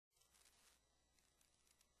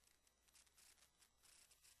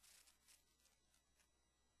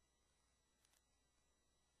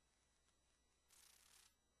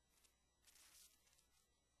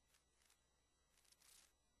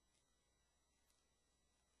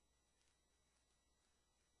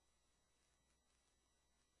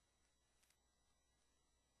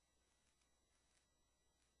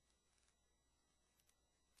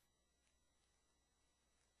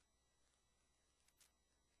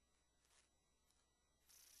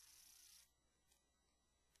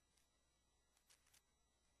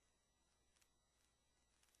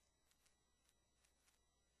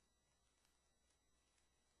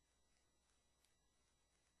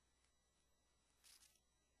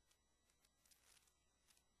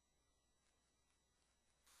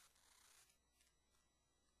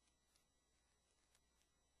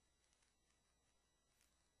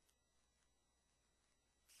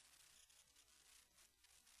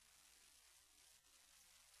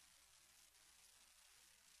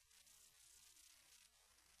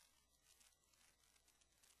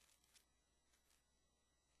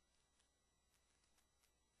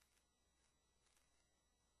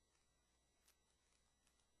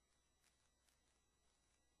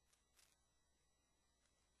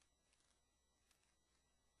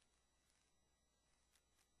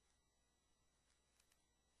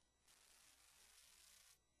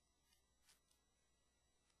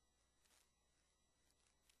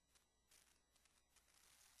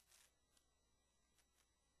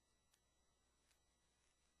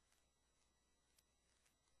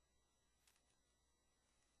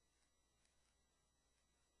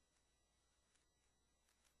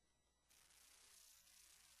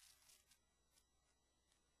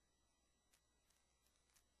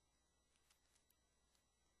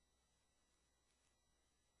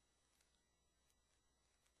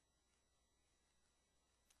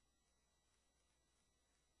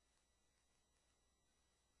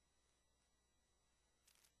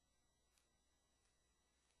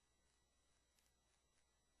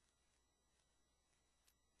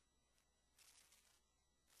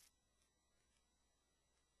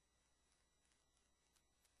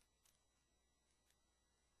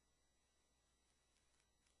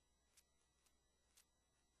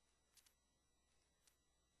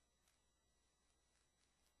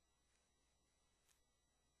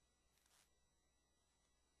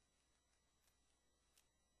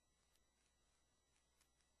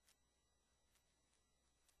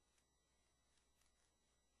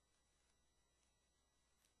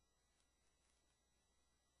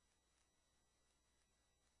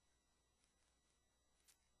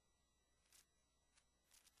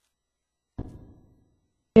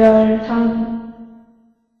열전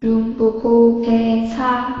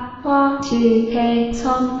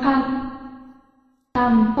중국고대사화질개선판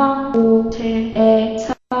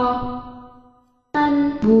삼황오제에서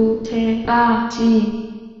한무제까지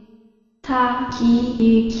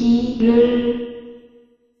사기읽기를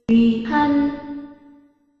위한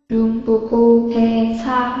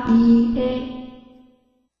중국고대사이해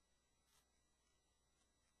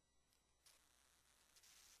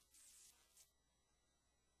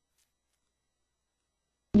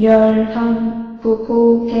열전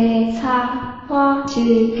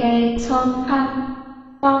고대사화질개선판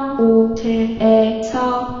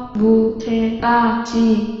삼황오제에서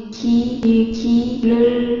무제까지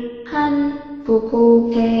기읽기를 한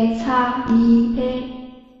중국고대사이해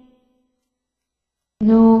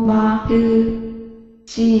노마드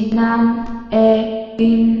지난해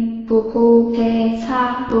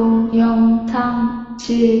중국고대사 동영상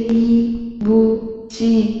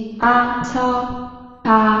질의무지아서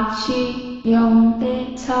다시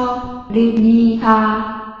영대설입니다.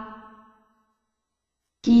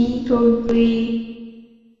 기존의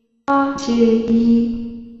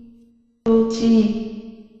화질이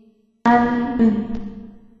좋지 않은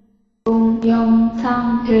동영상들도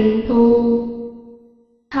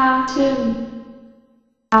차츰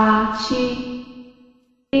다시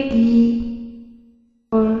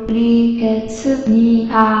올리겠습니다.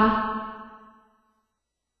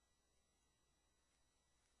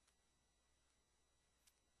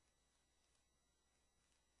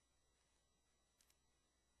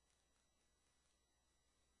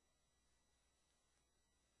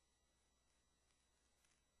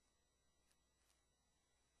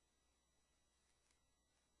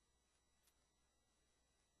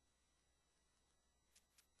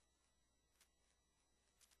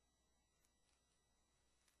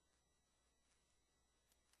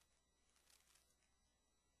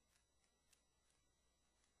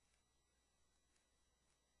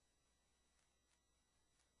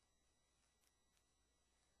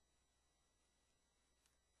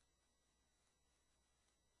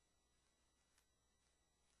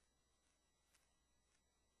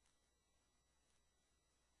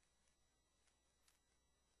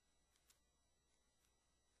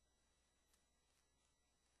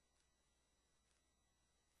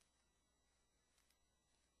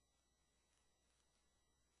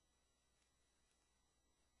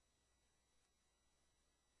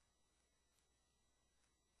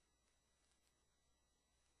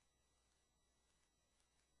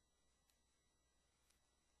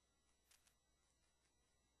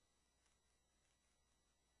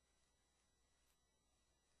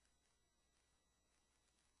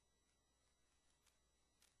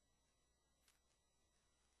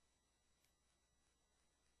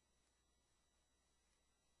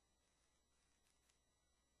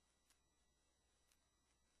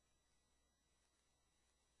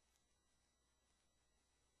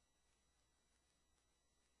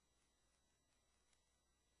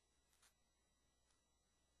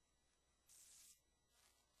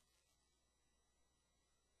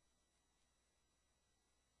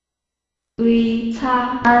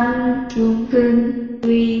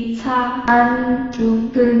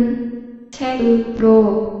 의사안중근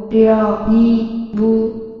책으로 련이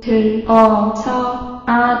묻어서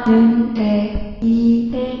아는데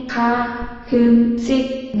이해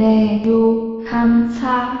가끔씩 내요.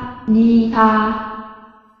 감사합니다.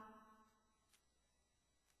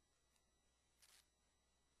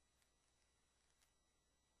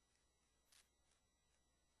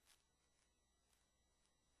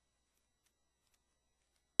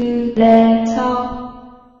 그래서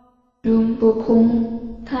중국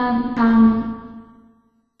공산당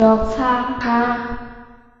역사가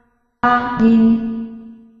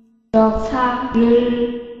아닌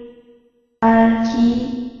역사를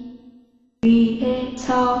알기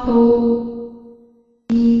위해서도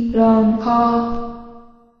이런 거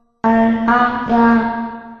알아야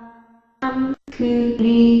함.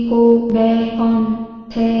 그리고 매번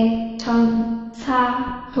대천사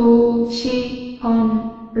도시건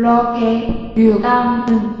그렇게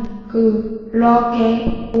유감은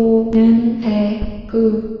그렇게 오는데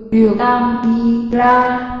그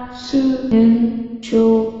유감이라 수는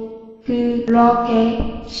죠.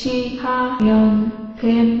 그렇게 시하면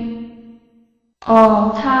됨.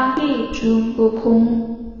 어차피 중국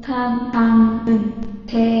공산당은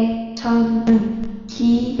대천은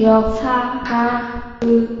기역사가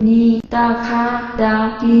你打卡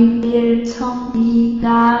的音乐从你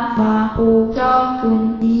那马虎的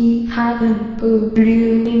用你看不留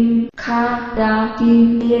音卡的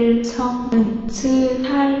音乐从次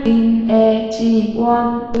太平的机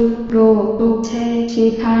关으로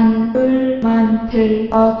독채식한 불만들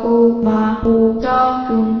어고 마후더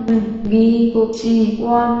흉은 미국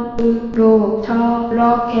지원으로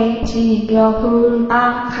더럽게 지려불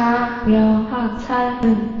악하며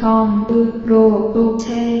학살은 덤으로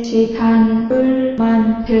독채식한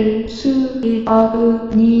불만들 수일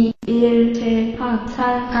어음이 일체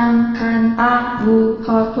학살 강한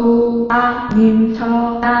아무것도 아님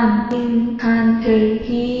더한 인간들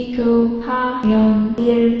비교하면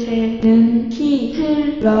일체는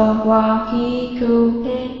히틀러와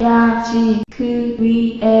비교해야지. 그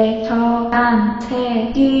위에 더한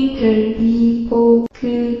세기들이고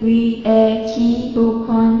그 위에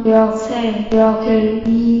기독권력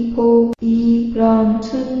세력들이고 이런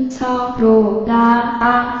순서로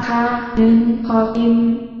나아가는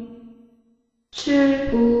거임.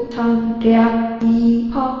 출구전략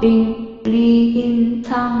이허빙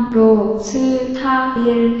리인상로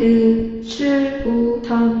스타일드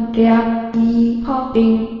출구전략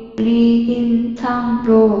이허빙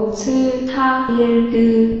리인상로 스타일드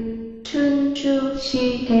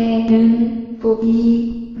춘추시대는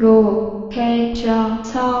부위로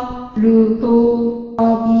개져서 루도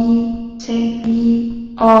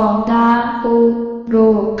어비쟁이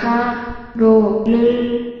어나고로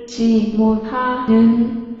가로를 지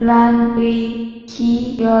못하는 란위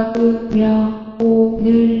기여으며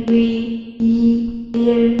오늘의 이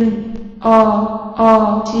일은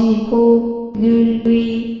어지고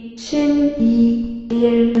늘의 신이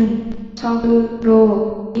일은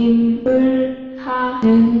적으로 임을하는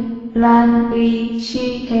란위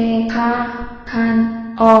시대가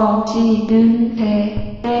간 어지는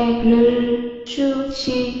해를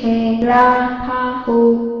주시해라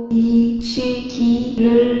하고 이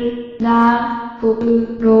시기를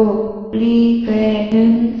나부로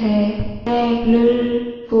리되는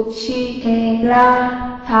해를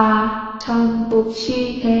북시해라 다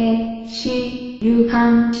전북시해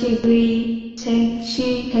시유한식의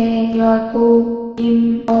생시해였고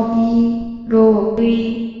임어비로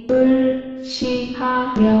의을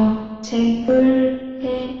시하며 생을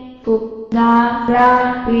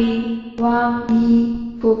북나라의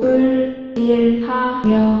왕이 북을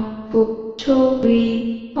일하며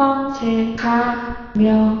북초의 황제가며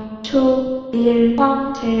초일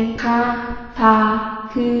황제가 다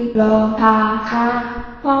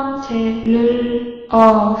그러다가 황제를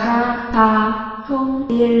어가다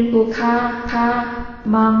통일국가가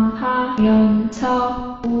망하면서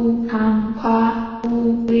우한과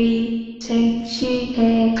우의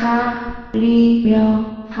생시대가 리며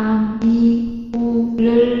항이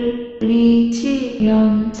우를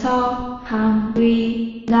리치면서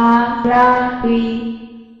항의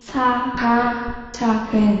나라의 사가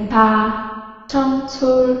작은 다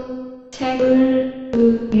청솔책을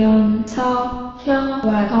으면서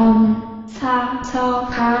혀와던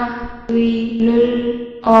사서가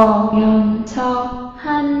위를 어면서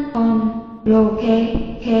한번로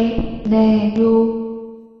해내요.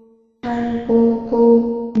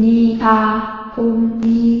 알보고 니다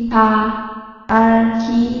봅니다.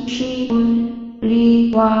 알기 쉬운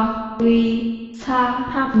리와 의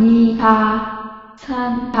사합니다.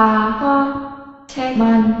 산다와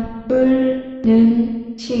책만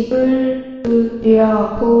뿔는 식을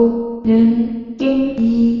으려보는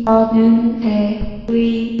낌이 어는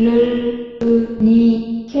해위를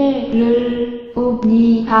으니 개를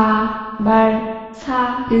웁니다. 말사드립니다.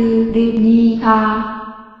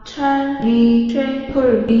 찰리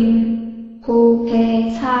최풀빈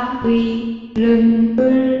고대사의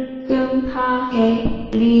른을 금하해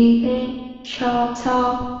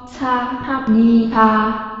리해셔서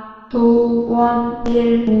사합니다.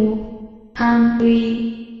 도원일무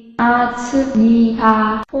강의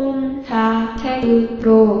아습니다. 혼자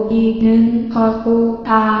태으로 있는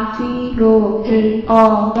것보다 뒤로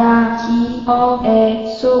들어야 기억에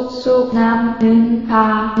쏙쏙 남는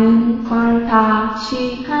가는 걸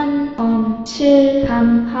다시 한번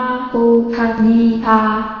실감하고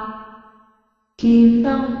갑니다.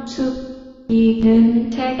 김병숙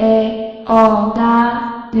이는 태에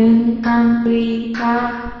나는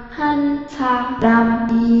강의가 한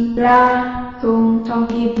사람이라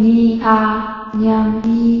동정입니다.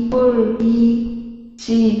 냥이불이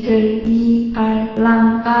지들이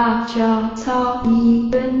알랑 빠져서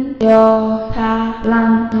입은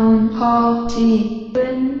여자랑 논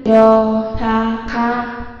거집은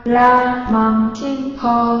여자가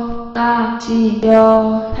라망친거까지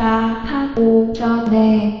여타하고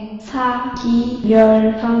전에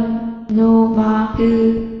사기열헌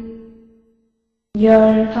노마드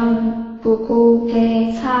열헌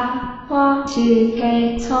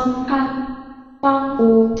중국고대사화질개선판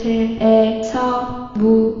삼황오제에서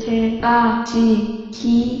무제까지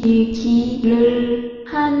기익기를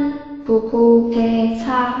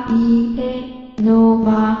한국고대사이해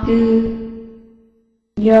노마드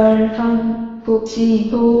열헌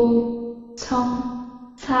북지도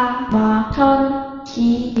성사마턴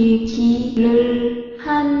기익기를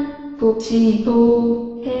한국지도해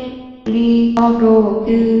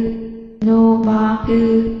리어로드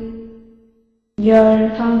노마드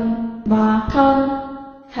열헌 마턴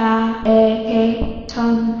가에게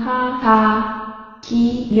전하하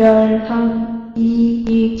기열헌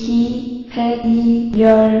이익기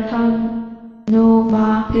배이열헌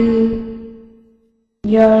노마드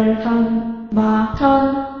열헌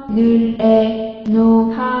마턴 늘에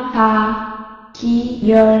노하하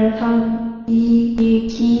기열헌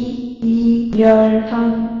이익기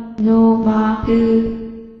이열헌 노마드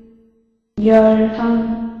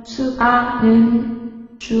열헌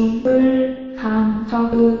수아는 중을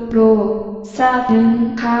강턱으로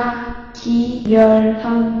쌓는 가기열헌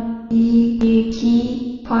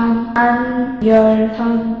이익기 관안열헌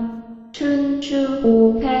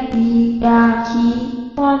춘추오패이야기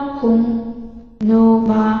원공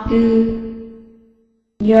노마드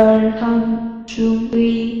열헌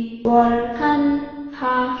중의월한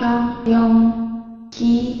하영영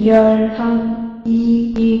기열헌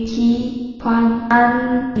이익기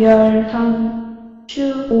관안열헌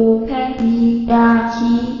추오패이야기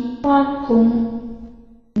원공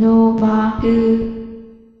노마드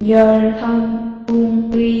열헌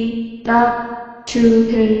웅의답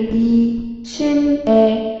주들이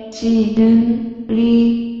신에 지는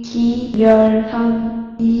리기열헌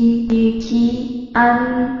이익기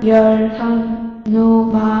안열헌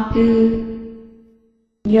노마드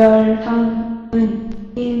열헌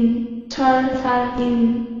은인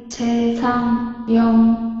철살인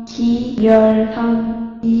세상영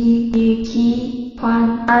기열헌 이익기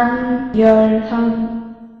관안열헌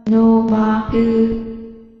노마드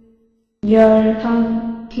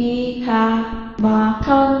열헌 기하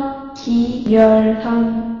마턴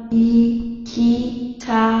기열헌 이익기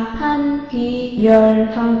자한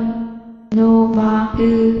기열헌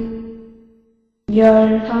노마드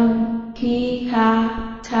열헌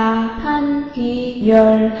기하 자한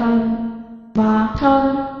기열헌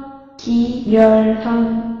마턴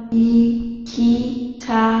기열헌 이익기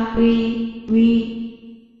자의위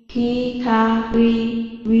기하의위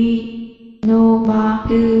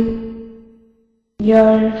노마드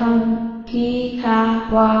열헌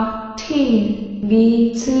기하와 틴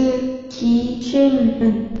미츠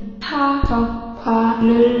기심은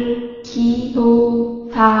타덕화를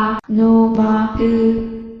기도다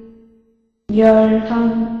노마드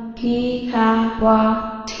열헌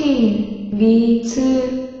기하와 틴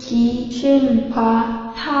미츠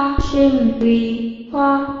기심화 타심의화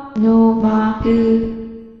노마드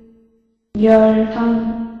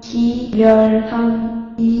열헌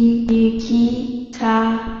기열헌 이익기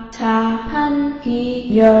자한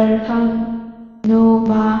기열헌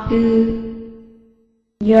노마드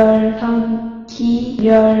열헌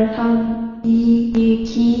기열헌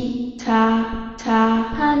이익기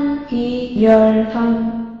자한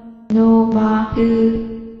기열헌 노마드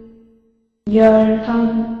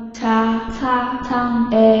열헌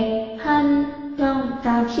자사상에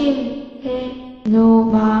한평다힘해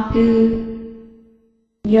노마드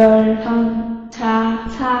열헌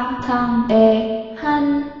자사상에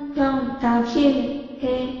한평다힘해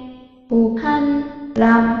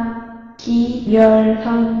오한람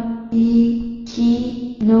기열헌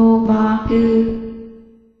이익기 노마드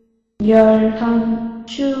열헌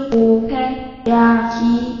추오패야기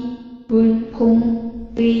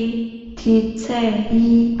문공의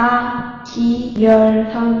디체이아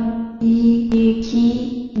기열헌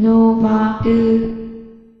이익기 노마드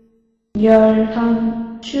열헌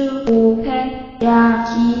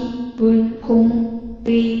추오패야기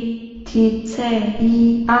문공의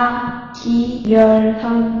디체이아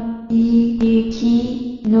기열헌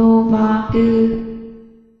이익기 노마드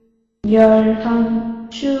열헌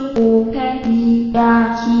추오패이야기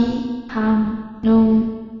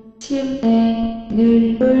항농 침대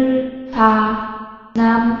늘을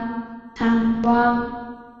다남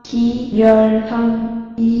상왕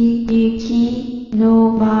기열헌 이익기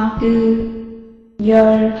노마드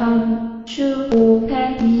열헌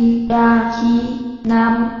추오패이야기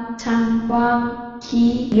남창왕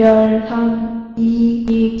기열헌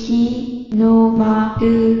이익기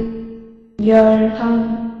노마드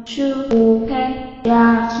열전 추후회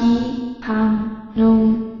야기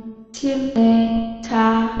방농 침대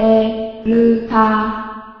차에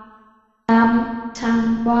르하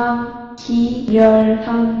남창왕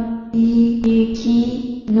기열전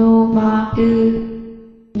이기 노마드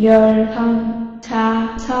열전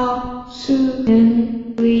차서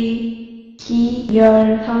수는 위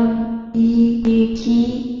기열전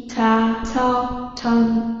이기 차서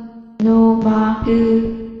전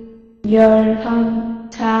노마드 열전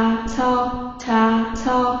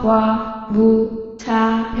차서와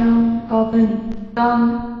무차병법은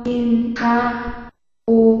덤인가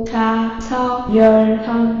오차서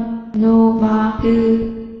열전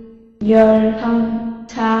노마드 열전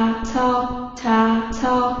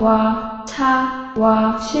차서와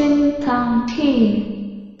차와 신상팀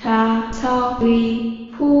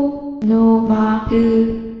차서의 후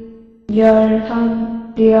노마드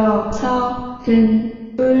열전 려서 은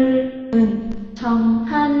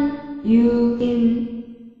정한 유인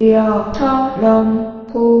려처럼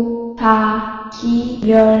보다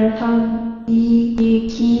기열전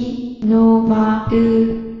이기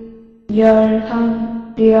노마드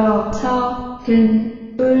열전 려서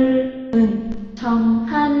은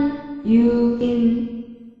정한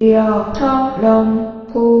유인 려처럼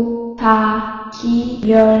보다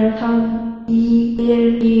기열전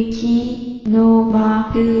이기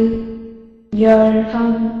노마드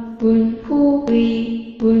열전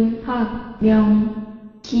분후의 분학명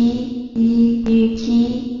기이기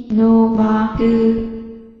노마드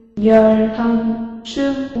열전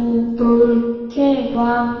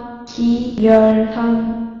중국고대사화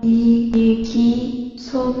기열전 이기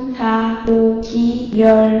손하고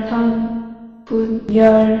기열전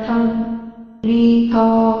분열전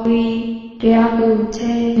리허의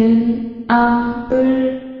랴구체는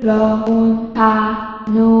앙을 러온다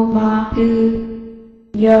노마드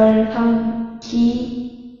열전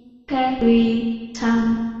기패의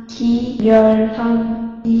장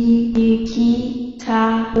기열전 이기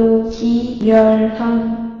자오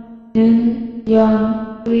기열전은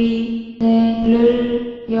연의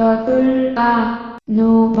내를 여을아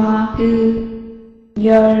노마드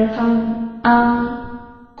열전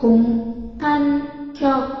공한격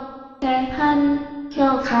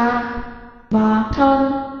대한격하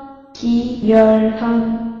마천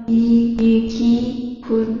기열전 이기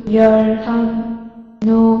분열전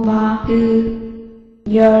노마드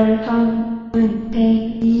열전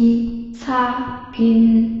은팽이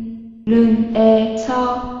사빈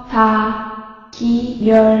른에서 다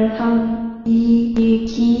기열전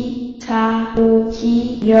이기 자오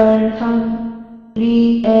기열전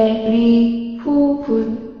리에리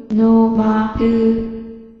후분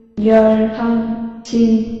노마드 열전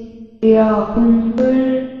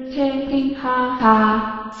진려음을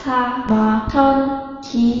행하하 사마천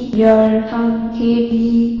기열전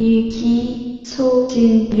기이기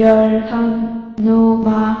소진열전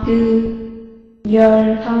노마드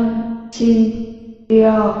열전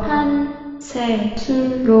진려한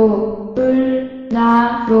세출로을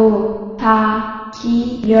나로 다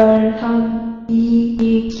기열전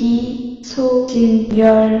이이기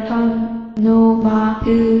소진열전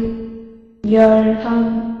노마드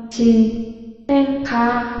열전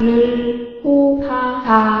진행가를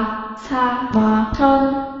호하하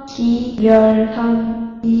사마천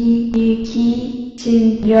기열전 이이기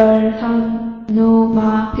진열전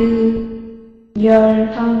노마드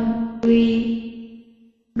열전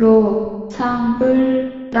위로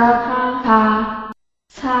상을 나하하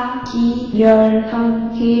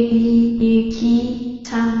사기열전 기이기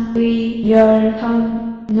장의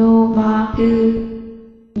열전 노마드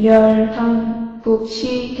열전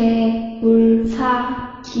북시해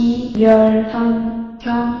울사 기열전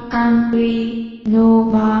경안의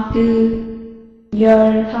노마드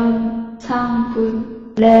열전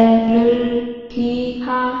상분 레를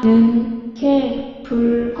기하는 개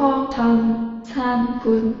불허전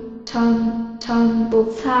산분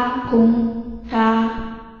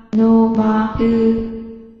전북사공가 노마드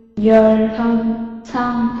열전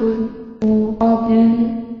상분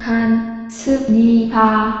우업는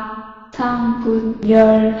간습니하 상분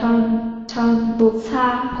열전 전북사공가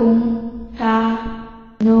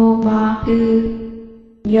노마드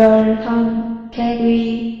열전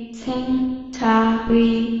백의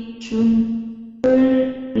생자의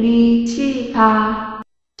중을 리치하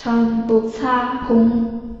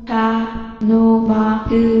전북사공가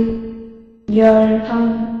노마드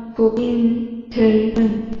열전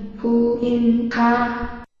부인들은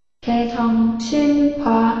부인가 개정신화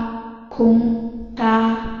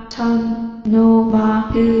공가 전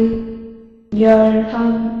노마드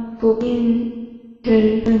열전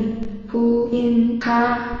부인들은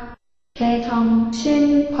부인가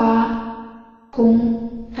개성신화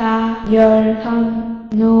공다열선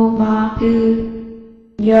노마드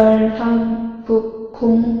열선국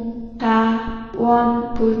공다원분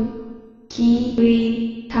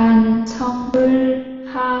기의 단성을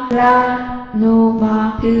하라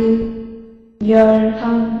노마드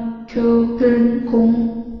열선 교근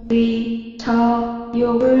공의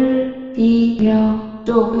저욕을 띠며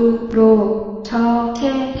쪽으로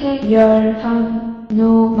저태택 열선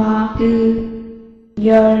노마드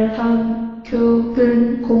열선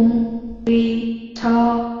교근 공의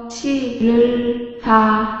저시를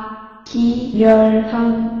하기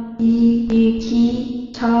열선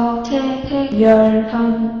이익기 저태택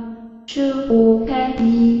열선 주오패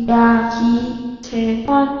이야기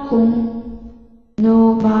재원공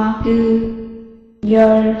노마드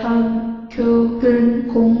열선 교근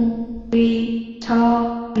공의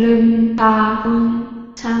저름다운창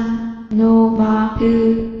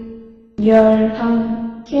노마드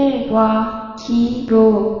열선 개와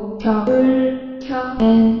기로 벽을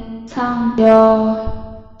켜낸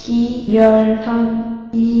상여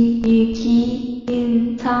기열선 이익기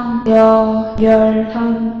인상여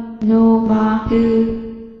열선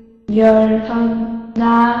노마드 열선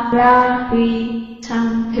나라의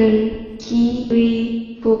창틀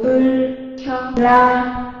기의 북을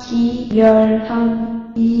켜라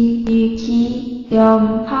기열선 이익기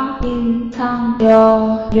염파인상여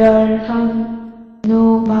열선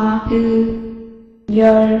노마드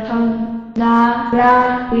열선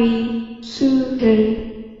나라의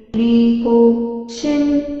수를 리고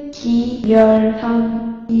신기열선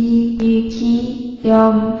이익기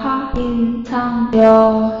염파인상여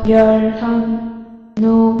열선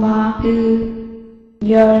노마드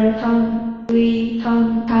열선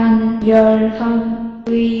의선단 열선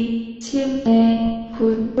의침에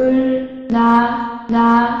군을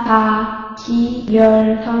나가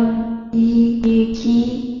기열선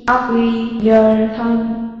이익기 악의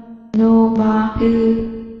열선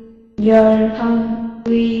노마드 열선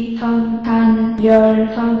의선단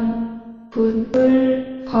열선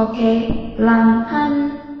군을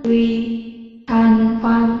거개랑한 의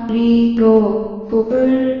단환리로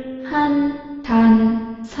북을 한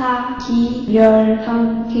단 사기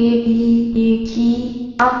열선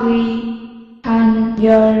개이익기 악의 단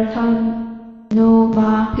열선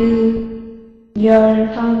노마드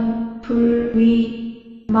열선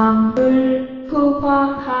불위 망을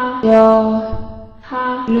후화하여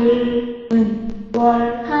하를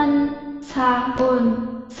월한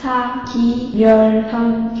사본 사기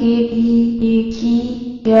열선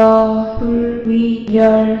개이익기 여 불위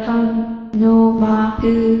열선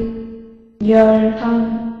노마드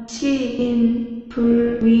열선 시인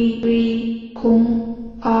불위의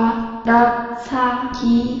공과락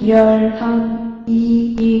사기 열선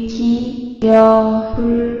이익기 여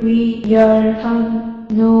불위 열선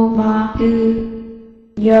노마드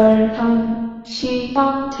열선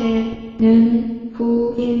시방체는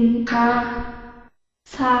후인가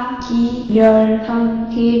사기 열선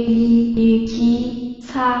개이익기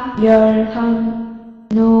사열선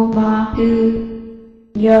노마드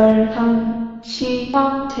열선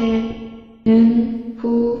시방체는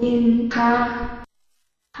후인가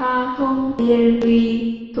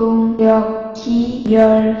하홍일의 동력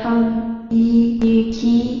기열선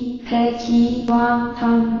이익기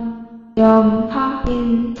백기왕선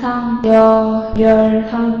염파인상여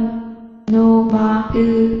열선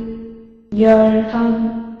노마드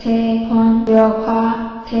열선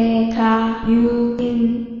대광벽화 대자유인가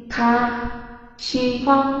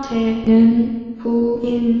시황체는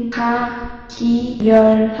후인가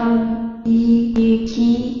기열선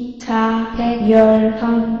이익기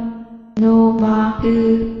자백열선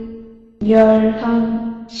노마드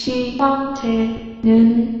열선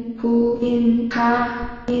시황체는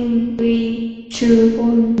후인가 인의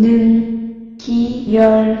주본능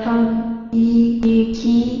기열선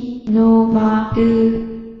이익기 노마드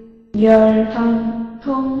열선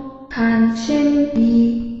통간신이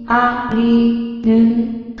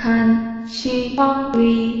아리는 간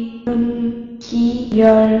시방의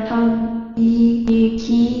기열선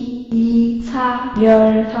이익기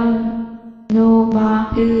이사열선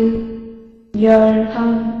노마드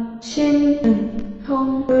열선 신은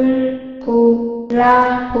통을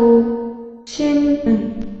고라고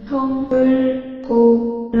신은 통을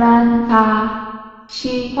고란다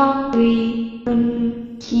시방의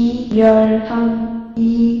기열선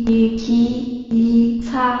이익기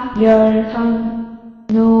이사열선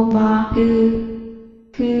노마드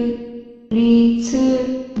그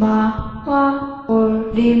리스마화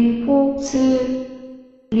올림포스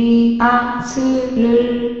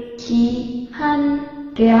리아스를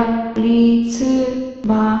기한 략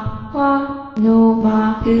리스마화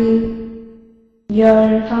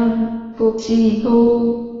열전복지도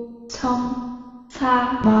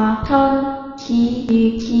청사마턴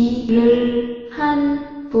기일기를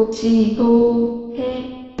한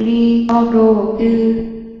복지도에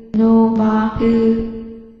리어로드 노마드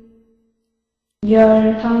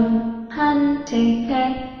열전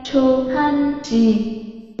한쟁택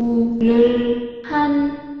초한지 우를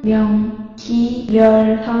한명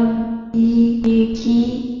기열전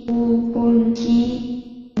이일기 우본기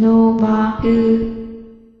노마드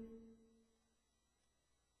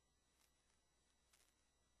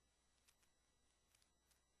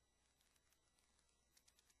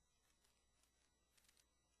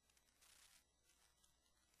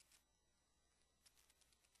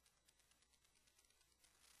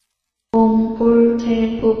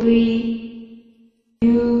몽골제국의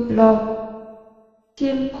유럽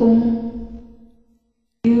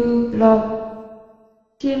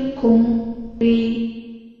침공의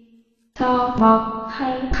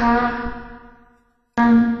서먹할가한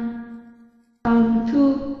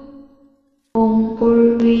전투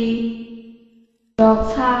몽골의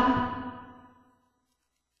역사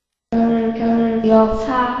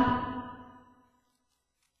역사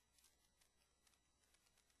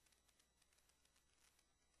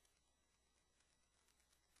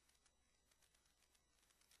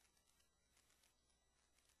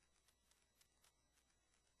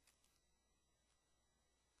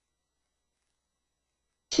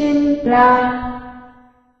신라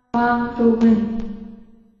왕족은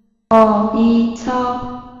어디서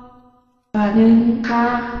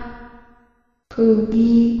가는가?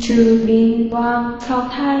 그이 주린 왕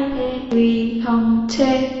서탈의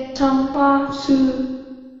정체 정화수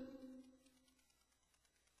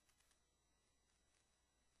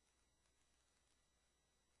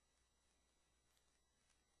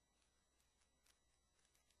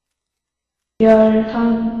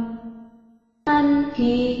열전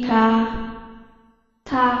한귀가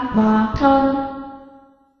사마턴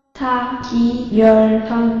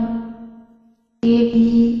사기열전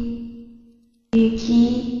예비기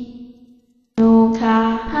노가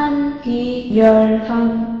한귀열전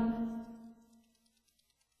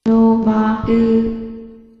노마드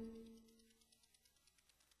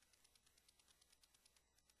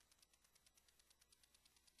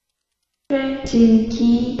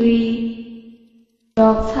최진기의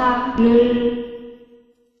역사를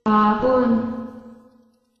아본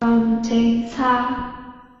전쟁사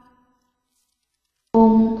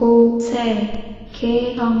몽고세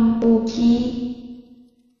개성보기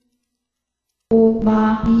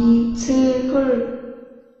오마이스훌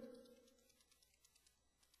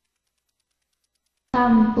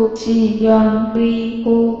삼국지연의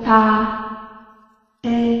고가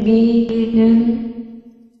해미는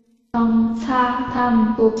정사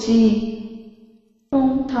삼국지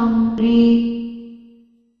총정리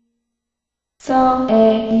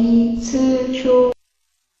서에 이스쇼